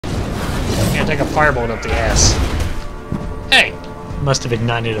take a firebolt up the ass. Hey! Must have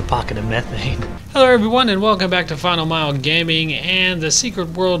ignited a pocket of methane. Hello everyone and welcome back to FinalMyle Gaming and the Secret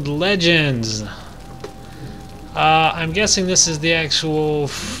World Legends. I'm guessing this is the actual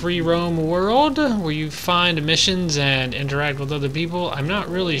free roam world where you find missions and interact with other people. I'm not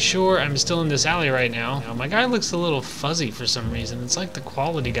really sure. I'm still in this alley right now. My guy looks a little fuzzy for some reason. It's like the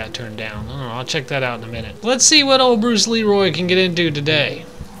quality got turned down. I don't know. I'll check that out in a minute. Let's see what old Bruce Leroy can get into today.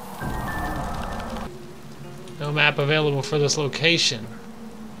 No map available for this location.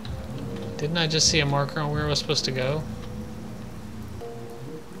 Didn't I just see a marker on where I was supposed to go?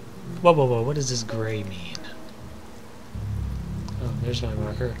 Whoa, whoa, whoa, what does this gray mean? Oh, there's my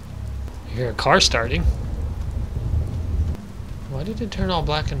marker. I hear a car starting. Why did it turn all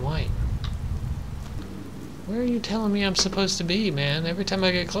black and white? Where are you telling me I'm supposed to be, man? Every time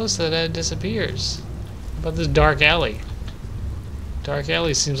I get close to that, it disappears. How about this dark alley? Dark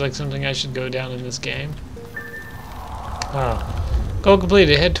alley seems like something I should go down in this game. Oh. Goal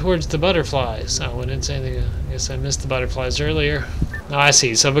completed. Head towards the butterflies. Oh, I didn't say anything. I guess I missed the butterflies earlier. Oh, I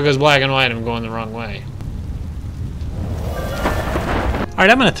see. So because black and white, I'm going the wrong way. Alright,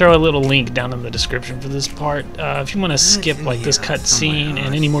 I'm going to throw a little link down in the description for this part. If you want to skip like this cutscene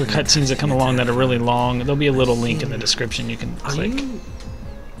and any more cutscenes that come along that are really long, there'll be a little link in the description you can click.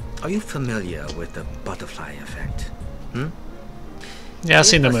 Are you familiar with the butterfly effect? Yeah, I've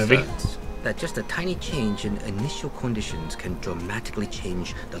seen the movie. That just a tiny change in initial conditions can dramatically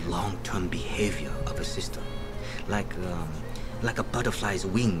change the long-term behavior of a system. Like a butterfly's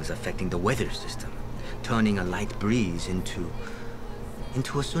wings affecting the weather system, turning a light breeze into a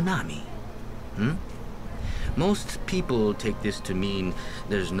tsunami. Most people take this to mean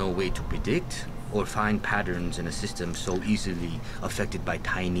there's no way to predict or find patterns in a system so easily affected by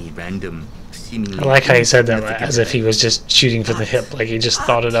tiny, random, seemingly... I like how he said that, as if he was just shooting from the hip, like he just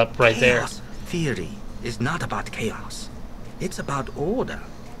thought it up right there. Theory is not about chaos. It's about order.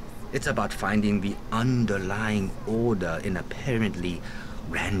 It's about finding the underlying order in apparently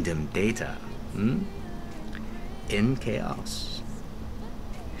random data. In chaos.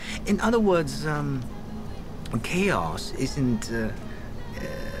 In other words, chaos isn't...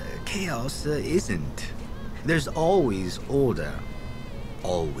 chaos isn't. There's always order.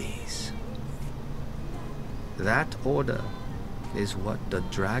 Always. That order is what the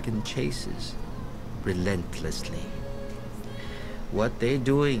dragon chases relentlessly. What they're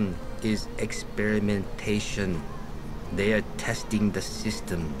doing is experimentation. They are testing the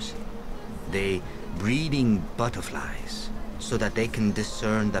systems. They breeding butterflies so that they can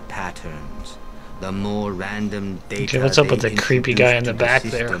discern the patterns. The more random data okay, what's up with the creepy guy in the back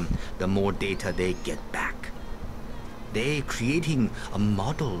there? The more data they get back. They're creating a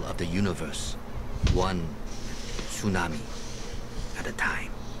model of the universe, one tsunami at a time.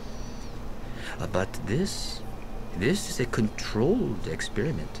 But this is a controlled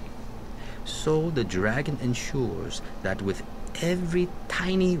experiment. So the dragon ensures that with every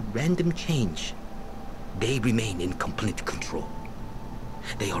tiny random change, they remain in complete control.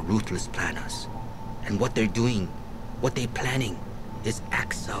 They are ruthless planners. And what they're doing, what they're planning, is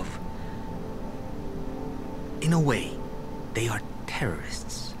acts of... In a way, they are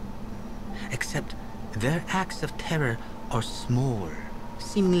terrorists. Except their acts of terror are small,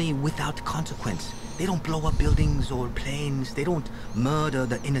 seemingly without consequence. They don't blow up buildings or planes. They don't murder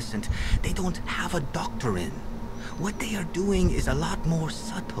the innocent. They don't have a doctrine. What they are doing is a lot more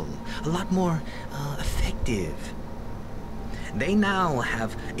subtle, a lot more effective. They now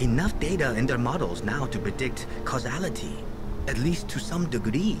have enough data in their models now to predict causality, at least to some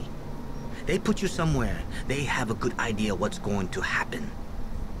degree. They put you somewhere, they have a good idea what's going to happen.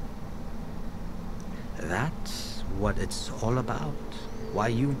 That's what it's all about. Why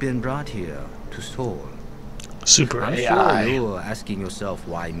you've been brought here to Seoul. Super I'm AI. sure you're asking yourself,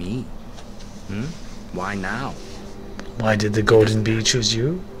 why me? Why now? Why did the Golden Bee choose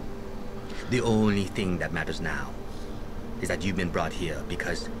you? The only thing that matters now is that you've been brought here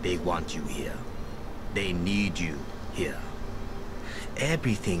because they want you here. They need you here.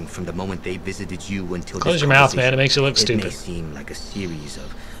 Everything from the moment they visited you until Close your mouth, man. It makes you look stupid. It may stupid. seem like a series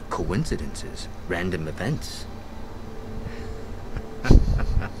of coincidences, random events.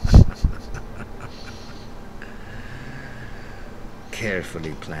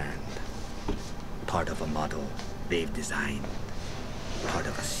 Carefully planned. Part of a model they've designed. Part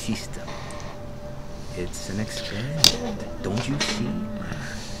of a system. It's an experiment, don't you see?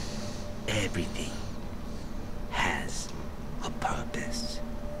 Everything has a purpose.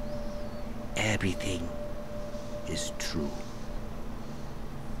 Everything is true.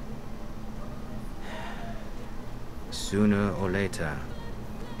 Sooner or later,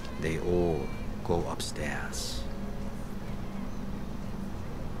 they all go upstairs.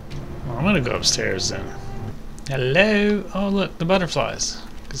 Well, I'm gonna go upstairs then. Hello? Oh look, the butterflies.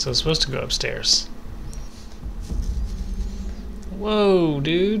 Because I was supposed to go upstairs. Whoa,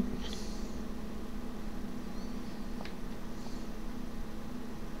 dude.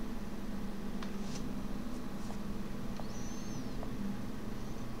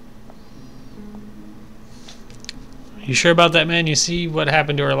 You sure about that, man? You see what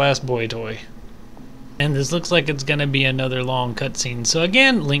happened to our last boy toy. And this looks like it's gonna be another long cutscene. So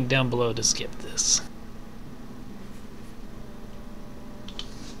again, link down below to skip this.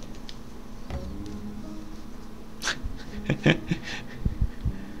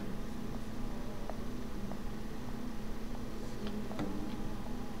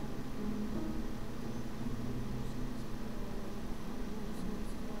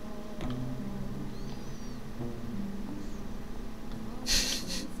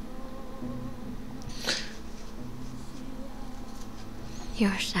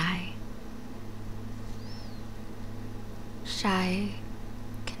 You're shy. Shy,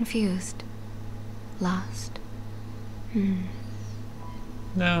 confused, lost.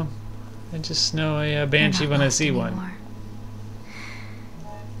 No, I just know a banshee when I see one.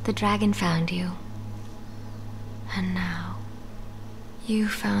 The dragon found you. And now, you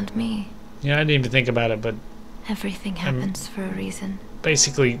found me. Yeah, I didn't even think about it, but Everything happens for a reason.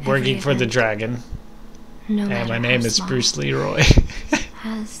 basically working for the dragon. No And my matter name how is small, Bruce Leroy.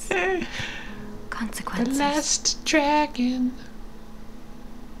 has The consequences. last dragon.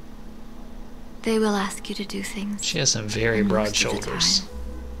 They will ask you to do things. She has some very and broad most of the shoulders. time,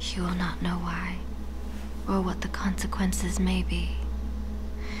 you will not know why, or what the consequences may be.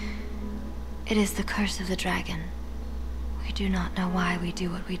 It is the curse of the dragon. We do not know why we do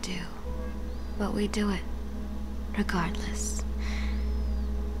what we do, but we do it, regardless,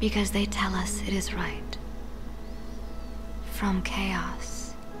 because they tell us it is right. From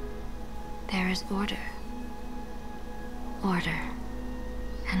chaos, there is order. Order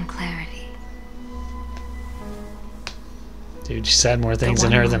and clarity. Dude, she's had more things The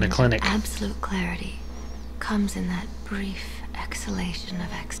in one her than a moment of clinic. Absolute clarity comes in that brief exhalation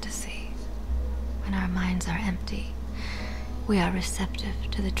of ecstasy. When our minds are empty, we are receptive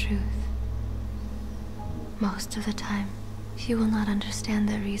to the truth. Most of the time, you will not understand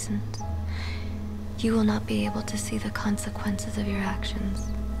their reasons. You will not be able to see the consequences of your actions.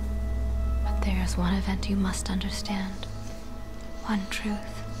 But there is one event you must understand. One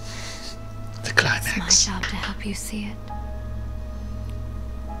truth. The It's my climax. job to help you see it.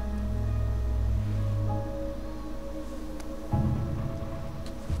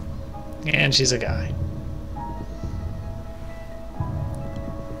 And she's a guy.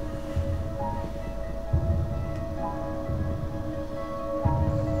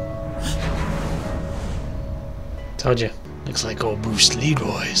 Told you. Looks like old Bruce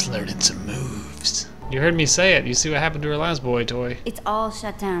Leroy's learning some moves. You heard me say it. You see what happened to her last boy toy. It's all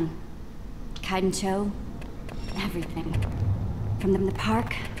shut down. Kite and show, everything. From the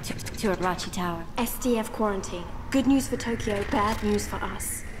park to Arachi Tower. SDF quarantine. Good news for Tokyo, bad news for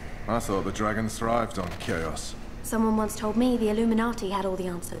us. I thought the dragon thrived on chaos. Someone once told me the Illuminati had all the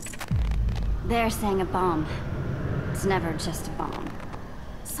answers. They're saying a bomb. It's never just a bomb.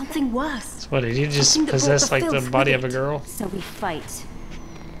 Something worse. What, did you just Something that possess brought like the the filth body with of a it. girl? So we fight.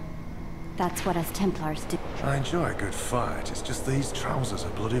 That's what us Templars do. I enjoy a good fight, it's just these trousers are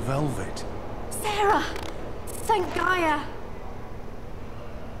bloody velvet. Sarah! Thank Gaia!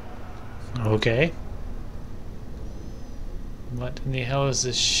 Okay. What in the hell is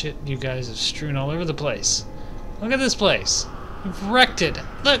this shit you guys have strewn all over the place? Look at this place. You've wrecked it.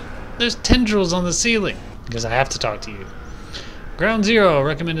 Look, there's tendrils on the ceiling. Because I have to talk to you. Ground Zero,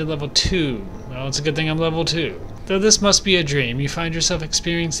 recommended level 2. Well, it's a good thing I'm level 2. Though this must be a dream, you find yourself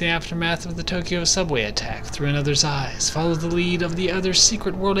experiencing the aftermath of the Tokyo subway attack through another's eyes. Follow the lead of the other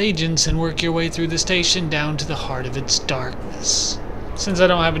secret world agents and work your way through the station down to the heart of its darkness. Since I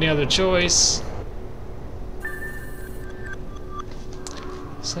don't have any other choice,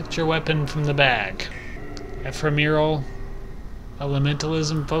 select your weapon from the bag. Ephemeral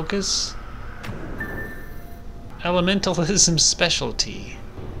Elementalism Focus. Elementalism Specialty.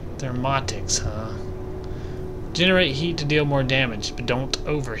 Thermotics, huh? Generate heat to deal more damage, but don't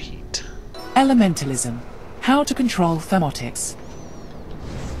overheat. Elementalism. How to control thermotics.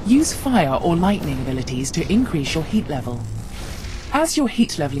 Use fire or lightning abilities to increase your heat level. As your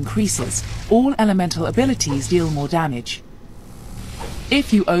heat level increases, all elemental abilities deal more damage.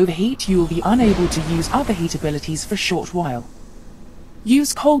 If you overheat, you will be unable to use other heat abilities for a short while.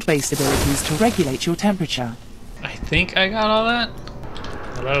 Use cold-based abilities to regulate your temperature. I think I got all that.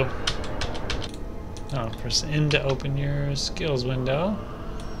 Hello. Oh, press N to open your skills window.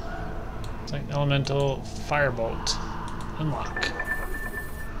 It's like elemental firebolt. Unlock.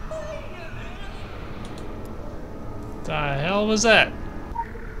 The hell was that?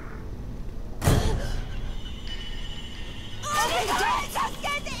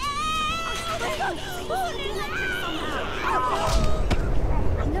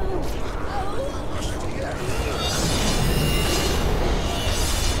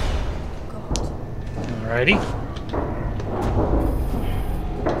 Alrighty.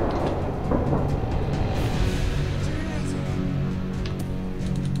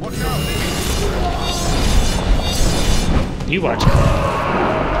 You watch it.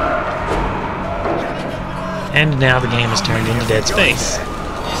 And now the game has turned into Dead Space.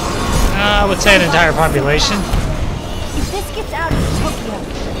 I would say an entire population. If this gets out of Tokyo,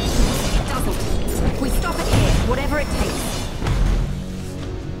 it doesn't. We stop it here, whatever it takes.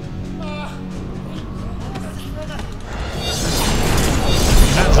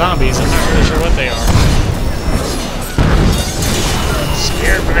 Not zombies, I'm not really sure what they are.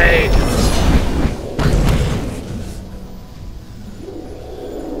 Spear blade.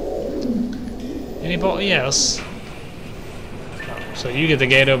 Anybody else? Oh, so you get the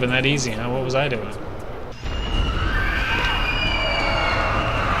gate open that easy, huh? What was I doing? Don't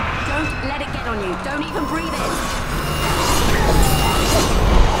let it get on you. Don't even breathe in.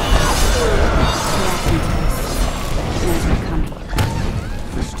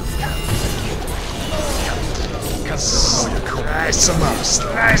 Slice them up,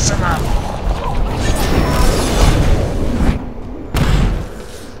 slice them up.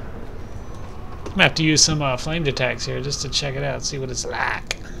 I'm gonna have to use some flamed attacks here just to check it out, see what it's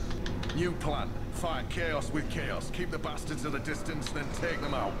like. New plan. Fight chaos with chaos. Keep the bastards at a distance, then take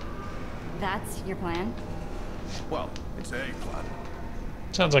them out. That's your plan? Well, it's a plan.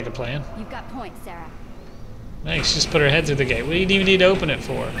 Sounds like a plan. You've got points, Sarah. Thanks, just put her head through the gate. What do you even need to open it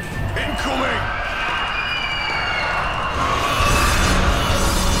for? Incoming!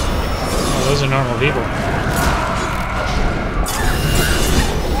 Oh, those are normal people.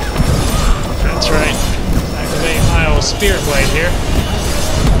 That's right. Activate my old spirit blade here.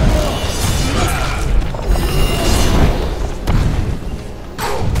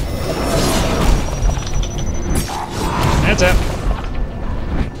 That's it.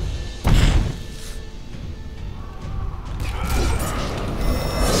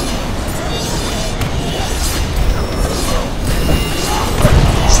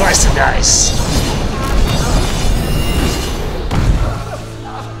 Slice and dice.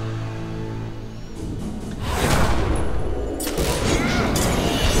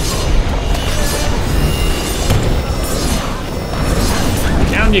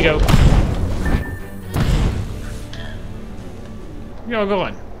 Down you go. Where y'all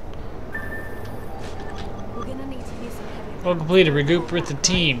going? We're gonna need to use some heavy. Well completed. Regroup with the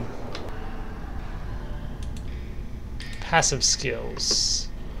team. Passive skills.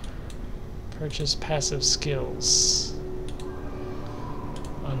 Purchase passive skills.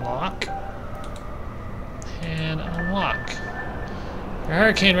 Unlock. And unlock. Your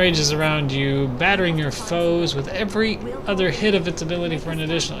hurricane rages around you, battering your foes with every other hit of its ability for an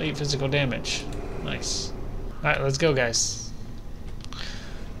additional 8 physical damage. Nice. Alright, let's go, guys.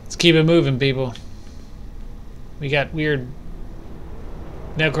 Let's keep it moving, people. We got weird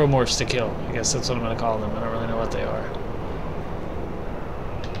necromorphs to kill. I guess that's what I'm going to call them. I don't really know what they are.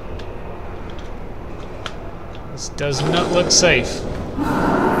 This does not look safe.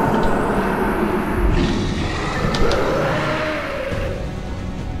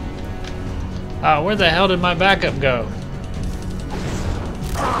 Where the hell did my backup go?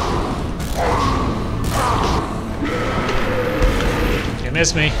 You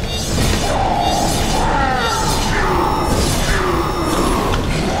missed me.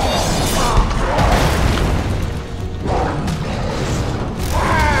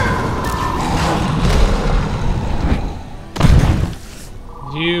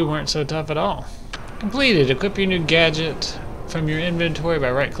 You weren't so tough at all. Completed. Equip your new gadget from your inventory by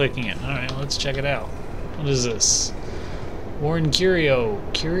right-clicking it. Alright, let's check it out. What is this? Worn Curio.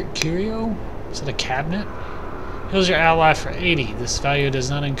 Curio? Is it a cabinet? Heals your ally for 80. This value does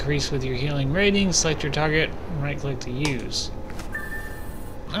not increase with your healing rating. Select your target and right-click to use.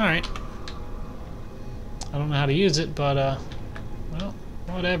 Alright. I don't know how to use it, but, well,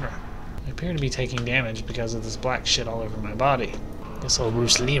 whatever. I appear to be taking damage because of this black shit all over my body. Guess old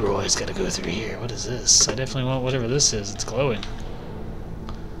Bruce Leroy's gotta go through here. What is this? I definitely want whatever this is. It's glowing.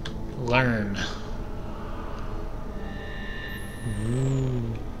 Learn. Ooh.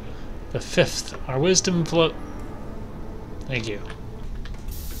 The 5th. Our wisdom float. Thank you.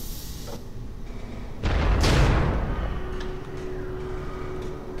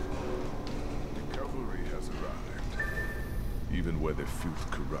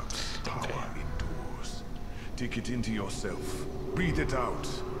 filth corrupts, power endures. Take it into yourself. Breathe it out.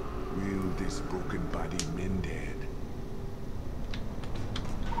 Will this broken body mended?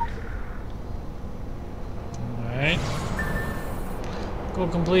 Alright. Goal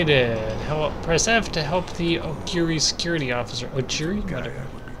completed. Press F to help the Okiri security officer. Ochiri? Gaia Whatever.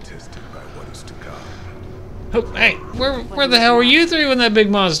 will be tested by what is to come. Oh, hey, where the hell were you three when that big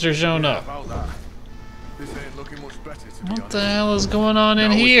monster shown up? About that. This ain't looking much better, to be What honest. the hell is going on in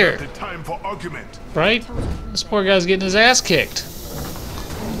Now is here? not the time for argument. Right? This poor guy's getting his ass kicked.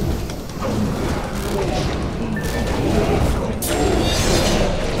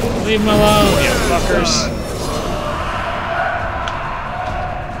 Leave him alone, you fuckers.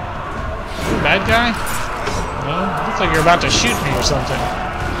 Bad guy? No? Looks like you're about to shoot me or something.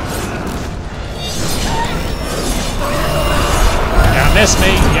 You missed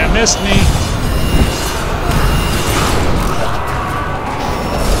me. You missed me.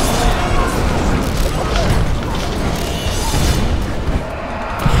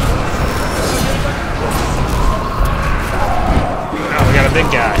 Oh, we got a big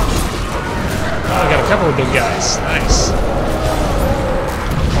guy. Oh, we got a couple of big guys. Nice.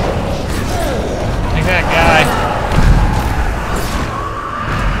 Take that guy.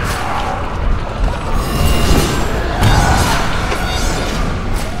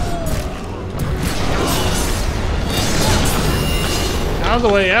 Out of the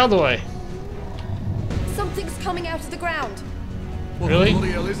way, out of the way. Something's coming out of the ground. What Really? the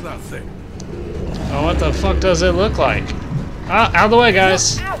bloody hell is that thing? Oh, what the fuck does it look like? Ah, out of the way,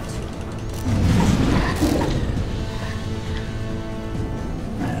 guys. Out!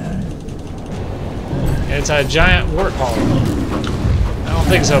 It's a giant warthog. I don't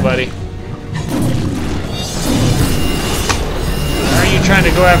think so, buddy. Why are you trying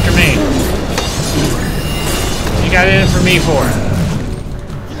to go after me? You got it in for me for?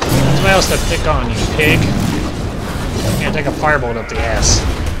 Somebody else to pick on, you pig. Can't take a firebolt up the ass.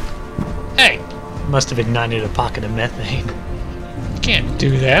 Hey! Must have ignited a pocket of methane. You can't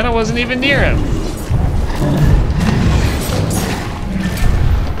do that. I wasn't even near him.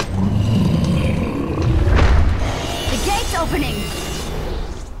 The gate's opening!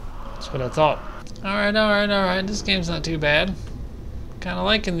 That's what I thought. Alright, alright, alright. This game's not too bad. Kinda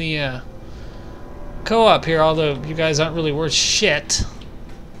liking the co-op here, although you guys aren't really worth shit.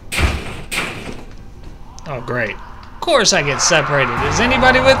 Oh, great. Of course I get separated. Is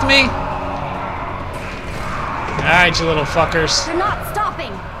anybody with me? Alright, you little fuckers. They're not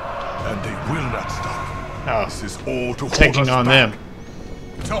stopping! And they will not stop. Oh, This is all to hold taking us on back. them.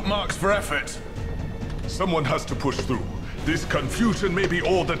 Top marks for effort. Someone has to push through. This confusion may be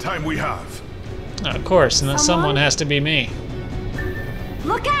all the time we have. Of course, and that someone Someone? has to be me.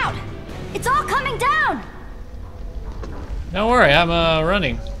 Look out! It's all coming down! Don't worry, I'm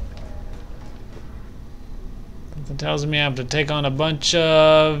running. Something tells me I have to take on a bunch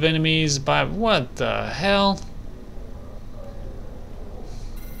of enemies by... What the hell?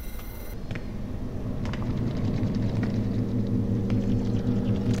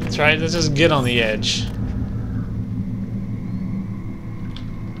 That's right, let's just get on the edge.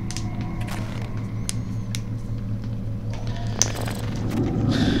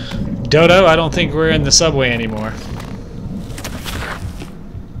 Dodo, I don't think we're in the subway anymore.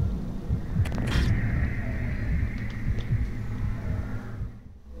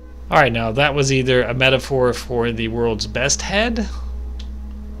 Alright, now that was either a metaphor for the world's best head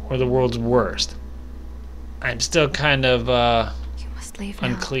or the world's worst. I'm still kind of You must leave now.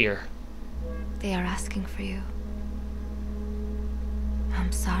 unclear. They are asking for you.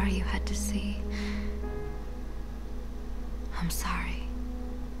 I'm sorry you had to see. I'm sorry.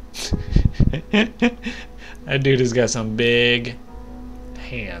 That dude has got some big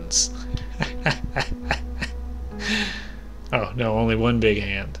hands. Oh, no, only one big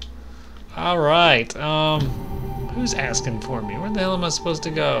hand. Alright, who's asking for me? Where the hell am I supposed to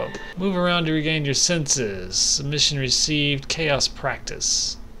go? Move around to regain your senses. Submission received. Chaos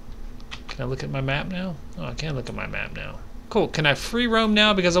practice. Can I look at my map now? Oh, I can look at my map now. Cool. Can I free roam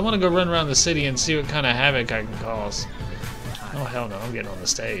now? Because I want to go run around the city and see what kind of havoc I can cause. Oh, hell no. I'm getting on the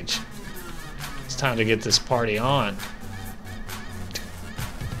stage. It's time to get this party on.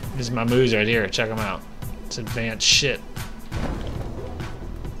 These are my moves right here. Check them out. It's advanced shit.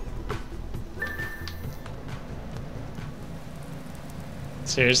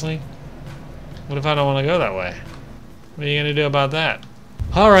 Seriously? What if I don't want to go that way? What are you going to do about that?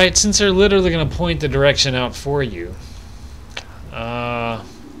 Alright, since they're literally going to point the direction out for you,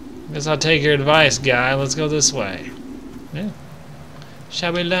 guess I'll take your advice, guy. Let's go this way. Yeah.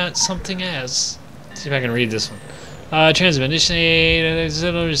 Shall we learn something else? See if I can read this one.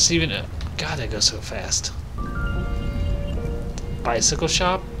 Transmission receiving. God, that goes so fast. Bicycle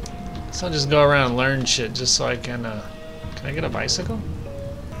shop? So I'll just go around and learn shit just so I can I get a bicycle?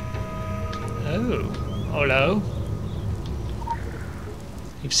 Oh, hello.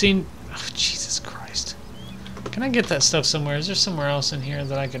 You've seen. Oh, Jesus Christ. Can I get that stuff somewhere? Is there somewhere else in here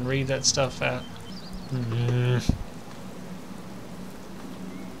that I can read that stuff at?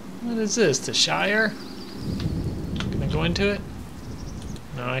 What is this? The Shire? Can I go into it?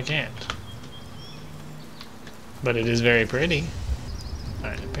 No, I can't. But it is very pretty.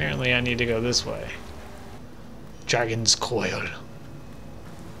 Alright, apparently I need to go this way. Dragon's Coil.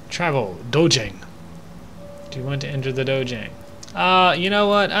 Travel. Dojang. Do you want to enter the Dojang? You know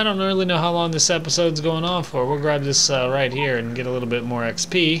what? I don't really know how long this episode's going on for. We'll grab this right here and get a little bit more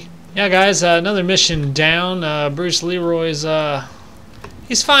XP. Yeah, guys, another mission down. Bruce Leroy's,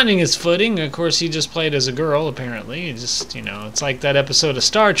 he's finding his footing. Of course, he just played as a girl, apparently. He just, you know, it's like that episode of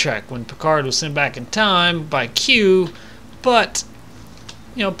Star Trek when Picard was sent back in time by Q, but,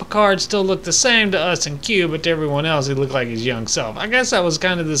 you know, Picard still looked the same to us and Q, but to everyone else, he looked like his young self. I guess that was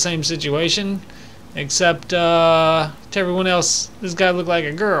kind of the same situation, except to everyone else, this guy looked like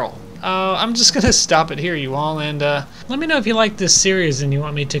a girl. I'm just going to stop it here, you all, and let me know if you like this series and you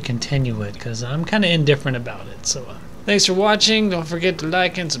want me to continue it, because I'm kind of indifferent about it. So, thanks for watching. Don't forget to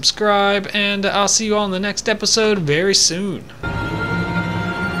like and subscribe, and I'll see you all in the next episode very soon.